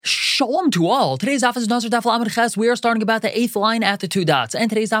Shalom to all. Today's daf is Nazir Daf Lamed Ches. We are starting about the 8th line after 2 dots.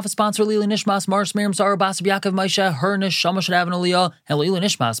 And today's daf is sponsored Lila Nishmas, Mars Miriam Sarah, Bas Yaakov Moshe, her Neshama should have an aliyah, and Lila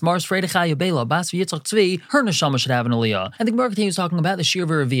Nishmas, Mars Fredecha Yabela, Bas Yitzchak Tzvi, her Neshama should have an aliyah. And the Gemara continues talking about the Shir of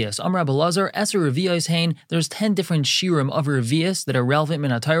Revius. Amar Abelazar, Eser Revius Hain. There's 10 different Shirim of Revius that are relevant in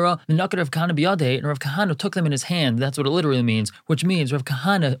Atayra. The Nakar of Kahana Biyadeh, and Rav Kahana took them in his hand. That's what it literally means, which means Rav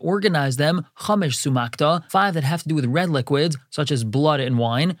Kahana organized them, Chamesh Sumakta, 5 that have to do with red liquids, such as blood and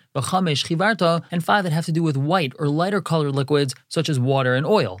wine, Chamesh Chivarta, and 5 that have to do with white or lighter colored liquids, such as water and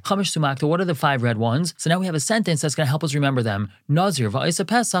oil. Chamesh Sumakta, what are the 5 red ones? So now we have a sentence that's going to help us remember them. Nazir va'isa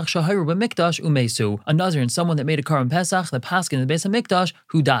Pesach shahayru b'mikdash umesu. A Nazir and someone that made a Karban Pesach, the Paskin in the base of Mikdash,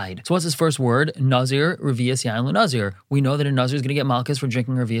 who died. So what's his first word? Nazir, Revius Yain Nazir. We know that a Nazir is going to get malchus for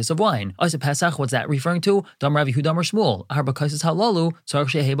drinking Revius of wine. Isa Pesach, what's that referring to? Dam Rav Yehuda Amar Shmuel. Arba kaises halalu,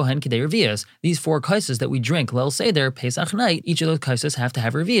 tzarich shehebohen kidei Revius. These 4 kaises that we drink, Leil Seder, Pesach night, each of those kaises have to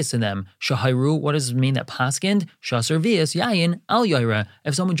have Revius in them. Shahayru, what does it mean that paskind? Shas Revius Yayin al Yaira.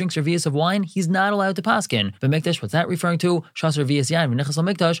 If someone drinks Revius of wine, he's not allowed to paskin. But Mikdash, what's that referring to? Shas Revius Yayin v'nechas al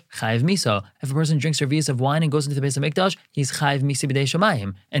Mikdash chayiv misa. If a person drinks Revius of wine and goes into the base of Mikdash, he's chayiv misa b'dei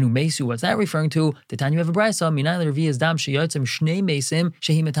shamayim. And umesu, what's that referring to? The time you have a brisa, minay Revius dam sheyotzim shnei mesim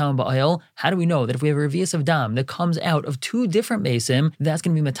shehi metam ba'oil. How do we know that if we have a Revius of dam that comes out of 2 different mesim, that's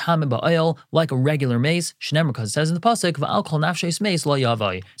going to be metam ba'oil like a regular mace? Shnemer, because it says in the pasuk v'al kol nafshes mace lo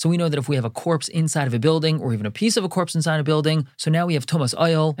yavai. So we know that if we have a corpse inside of a building, or even a piece of a corpse inside a building, so now we have tumas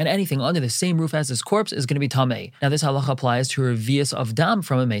oil, and anything under the same roof as this corpse is going to be tamei. Now this halacha applies to revius of dam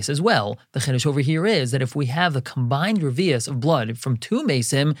from a mace as well. The chiddush over here is that if we have the combined revius of blood from 2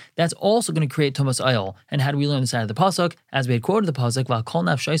 mesim, that's also going to create tumas oil. And how do we learn this out of the pasuk? As we had quoted the pasuk, val kol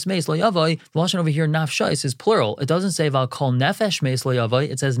nafshais mace lo yavai. The lashon over here, nafshais, is plural. It doesn't say val kol nefesh mace lo yavai.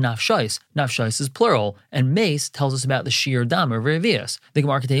 It says nafshais. Nafshais is plural, and mace tells us about the sheer dam or revius. The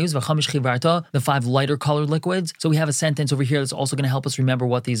Gemara continues, v'chamish chivarta, the 5 lighter colored liquids. So we have a sentence over here that's also going to help us remember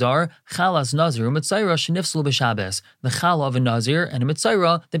what these are. Chalas Nazir u'mitzayra shenifslu b'Shabbos. The chala of a Nazir and a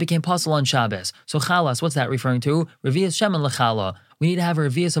mitzayra that became possible on Shabbos. So chalas, what's that referring to? Revius shemen lechala. We need to have a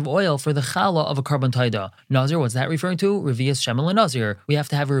revius of oil for the chala of a carbon taida. Nazir, what's that referring to? Revius shemen lenazir. We have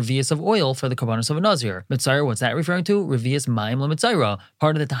to have a revius of oil for the karbanos of a nazir. Mitzayra, what's that referring to? Revius mayim lemitzayra.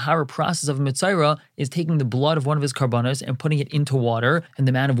 Part of the tahara process of a mitzayra is taking the blood of one of his karbanos and putting it into water, and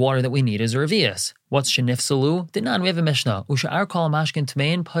the amount of water that we need is a revius. What's shenifsalu? Dinan, we have a mishnah. Usha'ar kol mashkin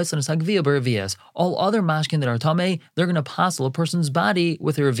tmein paisan asagvia b'revius. All other mashkin that are tamei, they're going to passel a person's body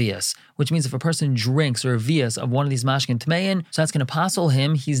with a revius, which means if a person drinks a revius of one of these mashkin tmein, so that's going to passel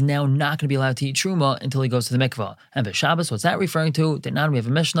him, he's now not going to be allowed to eat truma until he goes to the mikvah. And b'Shabbos, what's that referring to? Dinan, we have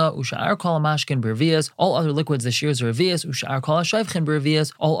a mishnah. Usha'ar kol mashkin b'revius. All other liquids this year is a revius. Usha'ar kol shayvchin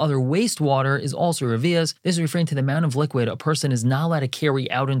b'revius. All other wastewater is also a revius. This is referring to the amount of liquid a person is not allowed to carry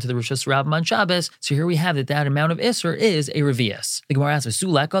out into the Rosh Hashanah on Shabbos. So here we have that amount of Isser is a revius. The Gemara asks,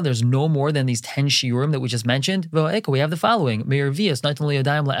 Suleka, there's no more than these 10 shiurim that we just mentioned. We have the following. If we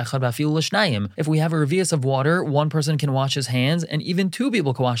have a revius of water, one person can wash his hands, and even 2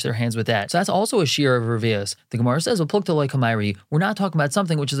 people can wash their hands with that. So that's also a shiur of revius. The Gemara says, we're not talking about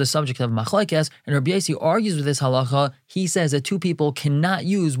something which is the subject of machlekes, and Rabbi Yossi argues with this halacha. He says that 2 people cannot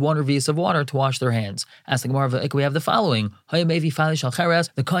use 1 revius of water to wash their hands. Ask the Gemara, we have the following.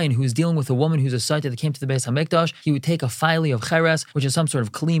 The kohen who's dealing with a woman who's a site that came to the base HaMikdash, he would take a fili of cheres, which is some sort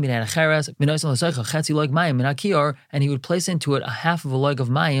of kli made out of cheres, and he would place into it a half of a leg of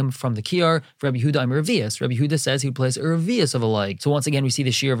mayim from the kiyar. For Rabbi Yehuda, I'm a revius. Rabbi Yehuda says he would place a revius of a leg. So once again, we see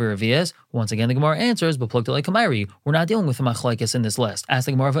the shear of a revius. Once again, the Gemara answers, but plukta like kamari. We're not dealing with a machlekes in this list. Ask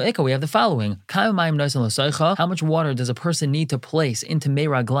the Gemara of Ika, we have the following. How much water does a person need to place into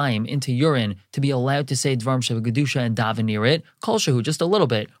meiraglaim, into urine, to be allowed to say dvarim shevagedusha and daven near it? Kol shehu, just a little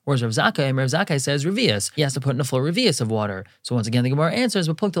bit. Whereas Rav Zakkai says revius. He has to put in a full revius of water. So once again, the Gemara answers,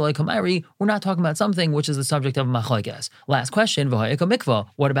 but we're not talking about something which is the subject of machlekes. Last question, mikvah.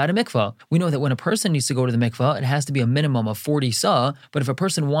 What about a mikvah? We know that when a person needs to go to the mikvah, it has to be a minimum of 40 sa, but if a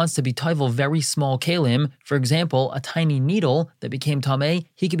person wants to be taivel very small kalim, for example, a tiny needle that became tamei,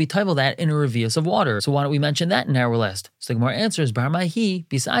 he could be taivel that in a revius of water. So why don't we mention that in our list? So the Gemara answers, Barmaihi,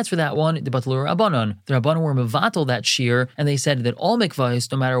 besides for that one, the batlur Rabbanon. The Rabbanon were mevatel that shear, and they said that all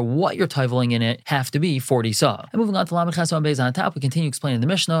mikvahs, no matter what you're taiveling in it, have to be 40 sa. And moving on to Lamed Ches on Beis on top, we continue explaining the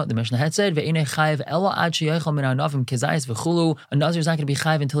Mishnah. The Mishnah had said, Ve'inei chayiv ela ad sheyechal min ha'anavim kezayis v'chulu. A Nazir is not going to be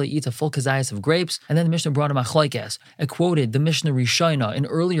chayiv until he eats a full kezayis of grapes. And then the Mishnah brought a machlekes. It quoted the Mishnah Rishona, an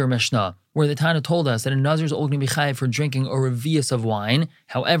earlier Mishnah, where the Tana told us that a Nazir is only going to be chayiv for drinking a revius of wine.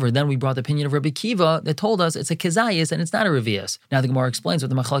 However, then we brought the opinion of Rabbi Kiva that told us it's a kezayis and it's not a revius. Now the Gemara explains what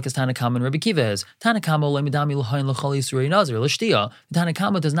the machlokes Tana Kama and Rabbi Kiva is. Tana Kama lemidami l'chayin l'chol yisur Nazir l'shtia. The Tana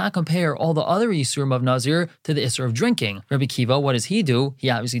Kama does not compare all the other yisurim of Nazir to the isur of drinking. Rabbi Kiva, what does he do? He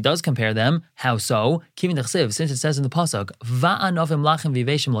obviously does compare them. How so? Kivin d'chsiv, since it says in the pasuk va'anavim lachem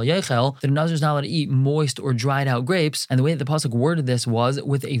viveshim lo yechel, that a Nazir is not allowed to eat moist or dried out grapes, and the way that the pasuk worded this was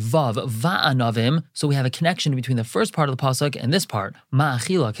with a vav, va'anavim. So we have a connection between the first part of the pasuk and this part.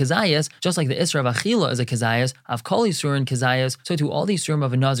 Ma'achila kezayas, just like the isra of achila is a kezayas, avkol yisurin kezayas, so too all the yisurim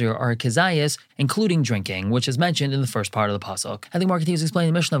of a Nazir are a kezayas, including drinking, which is mentioned in the first part of the pasuk. I think Mark continues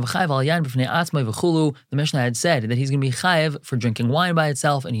explaining the Mishnah of chayiv al yain b'fnei atzmai v'chulu. The Mishnah had said that he's going to be chayiv for drinking wine by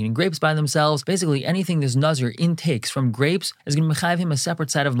itself and eating grapes by themselves. Basically, anything this Nazir intakes from grapes is going to be chayiv him a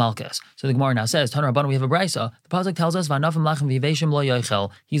separate set of malchus. So the Gemara now says, Tana Rabbanan, we have a brisa. The pasuk tells us va'anavim lachem viveshim lo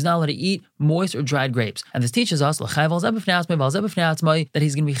yochel. He's not allowed to eat moist or dried grapes, and this teaches us l'chayiv al zeh b'fnei atzmai v'al zeh b'fnei atzmai that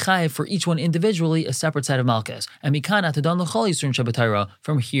he's going to be chayiv for each one individually a separate set of malchus. And mikana tadon l'chol yisurim shebatayra.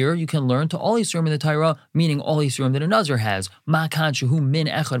 From here, you can learn to all yisurim in the Torah, meaning all yisurim that a Nazir has. Ma'kan shehu min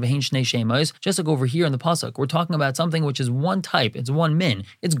echad v'hein shnei shemos. Just like over here in the pasuk, we're talking about something which is one type. It's one min.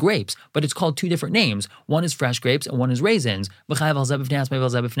 It's grapes, but it's called two different names. One is fresh grapes and one is raisins. V'chayiv al zeh b'fnei atzmai v'al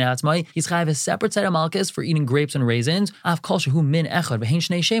zeh b'fnei atzmai. He's chayiv a separate set of malchus for eating grapes and raisins. Av kol shehu min echad v'hein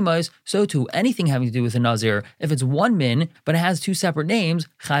shnei shemos. So too, anything having to do with a Nazir, if it's one min but it has two separate names,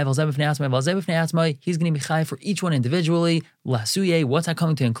 chayiv al zeh b'fnei atzmai v'al zeh b'fnei atzmai, he's going to be chayiv for each one individually. Lasuye, what's that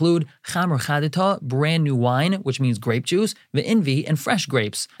going to include? Chamr chadita, brand new wine, which means grape juice, v'invi, and fresh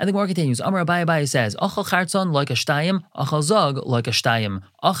grapes. And the Gemara continues. Amar Abaye says, Achal chartzon like a shtayim, achal zog like a shtayim,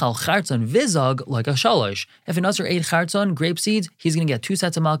 achal chartzon vizog like a shalosh. If a Nazir ate chartzon, grape seeds, he's going to get two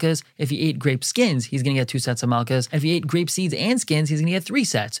sets of malchus. If he ate grape skins, he's going to get two sets of malchus. If he ate grape seeds and skins, he's going to get three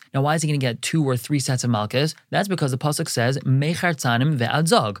sets. Now, why is he going to get two or three sets of malchus? That's because the pasuk says me chartzanim ve'ad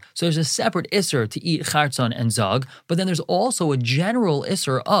zog. So there's a separate isser to eat chartzon and zog, but then there's also a general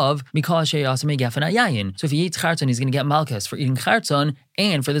isser of mikol asher yasa megefen ayayin. So if he eats chartzon, he's going to get malchus for eating chartzon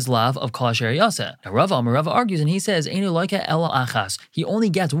and for this lav of kol asher yasa. Now Rava argues and he says einu loika ela achas. He only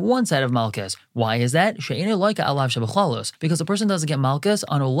gets one set of malchus. Why is that? She'einu loika alav shebachlalos. Because the person doesn't get malchus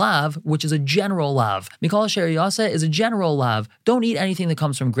on a lav, which is a general lav. Mikol asher yasa is a general lav. Don't eat anything that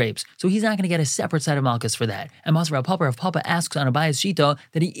comes from grapes. So he's not going to get a separate set of malchus for that. And Masar Rav Papa asks on Abaye's shita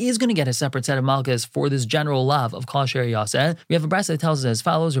that he is going to get a separate set of malchus for this general lav of kol asher yasa. We have a brisa that tells us as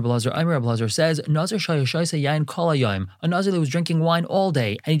follows. Rabbi Elazar says, Nazir shayashaisa yain kol hayom. A Nazir that was drinking wine all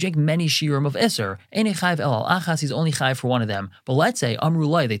day, and he drank many shiurim of iser. Einei chayv el achas, he's only chayv for one of them. But let's say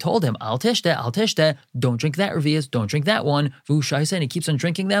amrulai, they told him al tishte, don't drink that revius, don't drink that one. V'hu shaisa, and he keeps on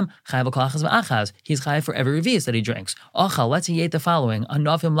drinking them. Chayv el achas v'achas, he's chayv for every revius that he drinks. Achal, let's say he ate the following: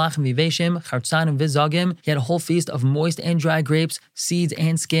 anavim lachem viveshim, chartzanim vizagim. He had a whole feast of moist and dry grapes, seeds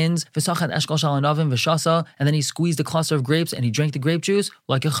and skins. V'sachat eshkol shal anavim v'shasa, and then he squeezed a cluster of grapes and he drank the grape juice.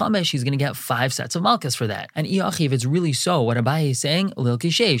 Like a chamesh, he's going to get 5 sets of malchus for that. And iachi, if it's really so, what Abaye is saying, lil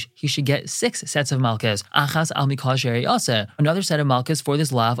kishesh, he should get 6 sets of malchus. Achas al mikol asher yaseh, another set of malchus for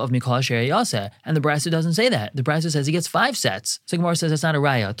this lav of mikol asher yaseh. And the brisa doesn't say that. The brisa says he gets 5 sets. So Gemara says that's not a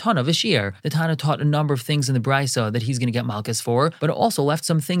raya. Tana v'shir. The Tana taught a number of things in the brisa that he's going to get malchus for, but it also left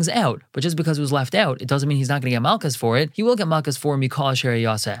some things out. But just because it was left out, it doesn't mean he's not going to get malchus for it. He will get malchus for mikol asher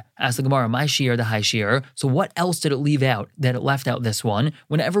yaseh. Ask the Gemara, my shir, the high shir. So what else did it leave out that it left out this one?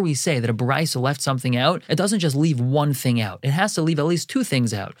 Whenever we say that a brisa left something out, it doesn't just leave one thing out. It has to leave at least 2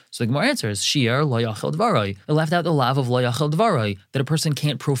 things out. So the Gemara answers, Shir lo yachel dvaroi. It left out the lav of lo yachel dvaroi, that a person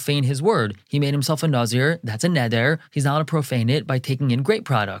can't profane his word. He made himself a Nazir, that's a neder. He's not allowed to profane it by taking in grape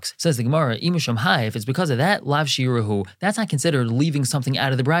products. Says the Gemara, imisham hai, if it's because of that, lav shiruhu. That's not considered leaving something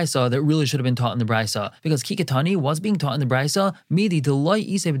out of the brisa that really should have been taught in the brisa. Because kikatani was being taught in the brisa, midi deloi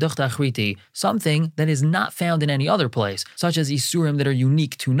isei b'duchta achriti, something that is not found in any other place, such as isurim that are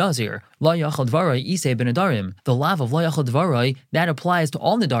unique to Nazir. La yachal dvarai isei b'nedarim. The lav of la yachal dvarai, that applies to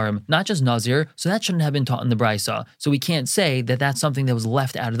all nedarim, not just Nazir, so that shouldn't have been taught in the brisa. So we can't say that that's something that was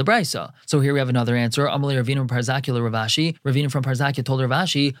left out of the brisa. So here we have another answer. Amalei Ravina from Parzakya Ravashi. Ravina from Parzakya told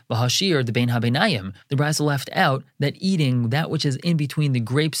Ravashi, v'hashir de bein habenayim. The brisa left out that eating that which is in between the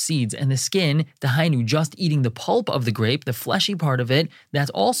grape seeds and the skin, the hainu, just eating the pulp of the grape, the fleshy part of it, that's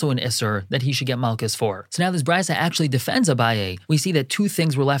also an isser that he should get malchus for. So now this brisa actually defends Abaye. We see that 2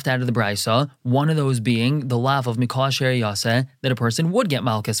 things were left out of the brisa, one of those being the lav of mikol asher yaseh, that a person would get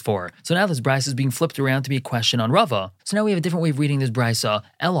malchus for. So now this brisa is being flipped around to be a question on Rava. So now we have a different way of reading this brisa.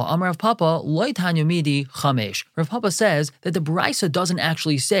 Ella Amar Rav Papa loy tanya midi chamesh. Rav Papa says that the brisa doesn't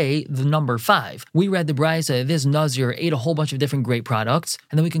actually say the number 5. We read the brisa, this Nazir ate a whole bunch of different great products,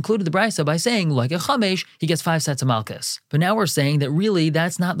 and then we concluded the brisa by saying, like a chamesh, he gets 5 sets of malchus. But now we're saying that really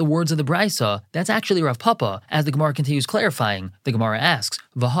that's not the words of the brisa. That's actually Rav Papa. As the Gemara continues clarifying, the Gemara asks,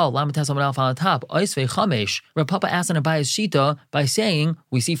 V'ha lamates amar alf on top oisvei chamesh. Rav Papa asked on Abaye's shita by saying,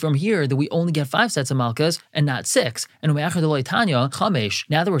 we see from here that we only get 5 sets of malchus and not 6. And umeachar deloy tanya chamesh.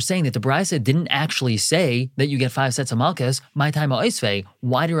 Now that we're saying that the brisa didn't actually say that you get 5 sets of malchus, my time oisvei.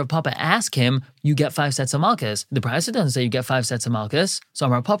 Why did Rav Papa ask him, you get 5 sets of malchus? The brisa doesn't say you get 5 sets of malchus. So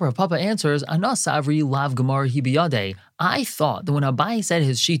Rav Papa answers, Anas savri lav gemar hibiyade. I thought that when Abaye said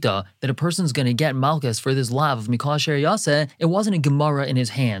his shita that a person's going to get malchus for this lav of Mikol Asher Yaseh, it wasn't a Gemara in his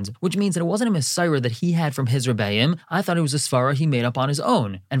hands, which means that it wasn't a Messiah that he had from his Rebbeim. I thought it was a Svara he made up on his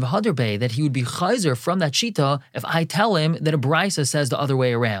own. And V'hader Bey, that he would be chayzer from that shita if I tell him that a brisa says the other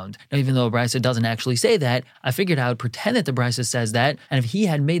way around. Now, even though a brisa doesn't actually say that, I figured I would pretend that the brisa says that, and if he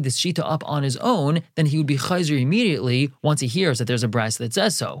had made this shita up on his own, then he would be chayzer immediately once he hears that there's a brisa that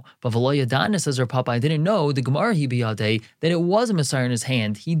says so. But V'lo Yadana, says Rav Papa, I didn't know the Gemara hibiyade that it was a Messiah in his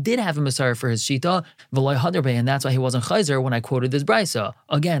hand. He did have a Messiah for his shita, V'lo Hader Bey, and that's why he wasn't chayzer when I quoted this brisa.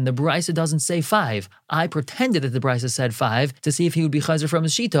 Again, the brisa doesn't say 5. I pretended that the brisa said 5 to see if he would be chayzer from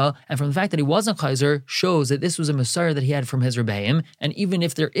his shita, and from the fact that he wasn't chayzer shows that this was a Messiah that he had from his Rebbeim, and even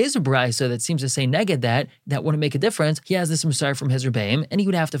if there is a brisa that seems to say neged that wouldn't make a difference. He has this Messiah from his Rebbeim, and he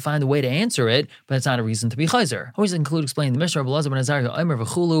would have to find a way to answer it, but it's not a reason to be chayzer. Always include explaining the Mishnah, Rabbi Elazar ben Nazir, Omer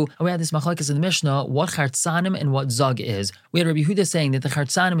v'chulu, and we had this machlokes in the Mishnah, what chartzanim and what zug is. We had Rabbi Yehuda saying that the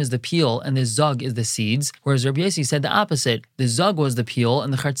chartzanim is the peel and the zug is the seeds, whereas Rabbi Yossi said the opposite. The zug was the peel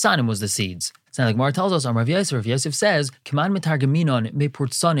and the chartzanim was the seeds. So now the Gemara tells us, Rav Yosef says, Kiman metargaminon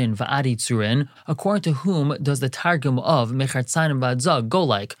mepurtzanin va'adi tzurin, according to whom does the targum of mechartzanim va'adzug go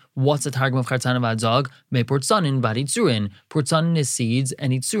like? What's the targum of chartzanim va'adzug? Mepurtzanin va'adi tzurin. Purtzanin is seeds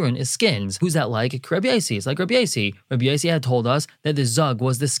and itzurin is skins. Who's that like? Rabbi Yossi. It's like Rabbi Yossi. Rabbi Yossi had told us that the zug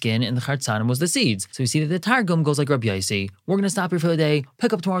was the skin and the chartzanim was the seeds. So we see that the targum goes like Rabbi Yossi. We're going to stop here for the day,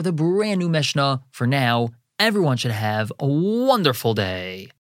 pick up tomorrow with a brand new Mishnah. For now, everyone should have a wonderful day.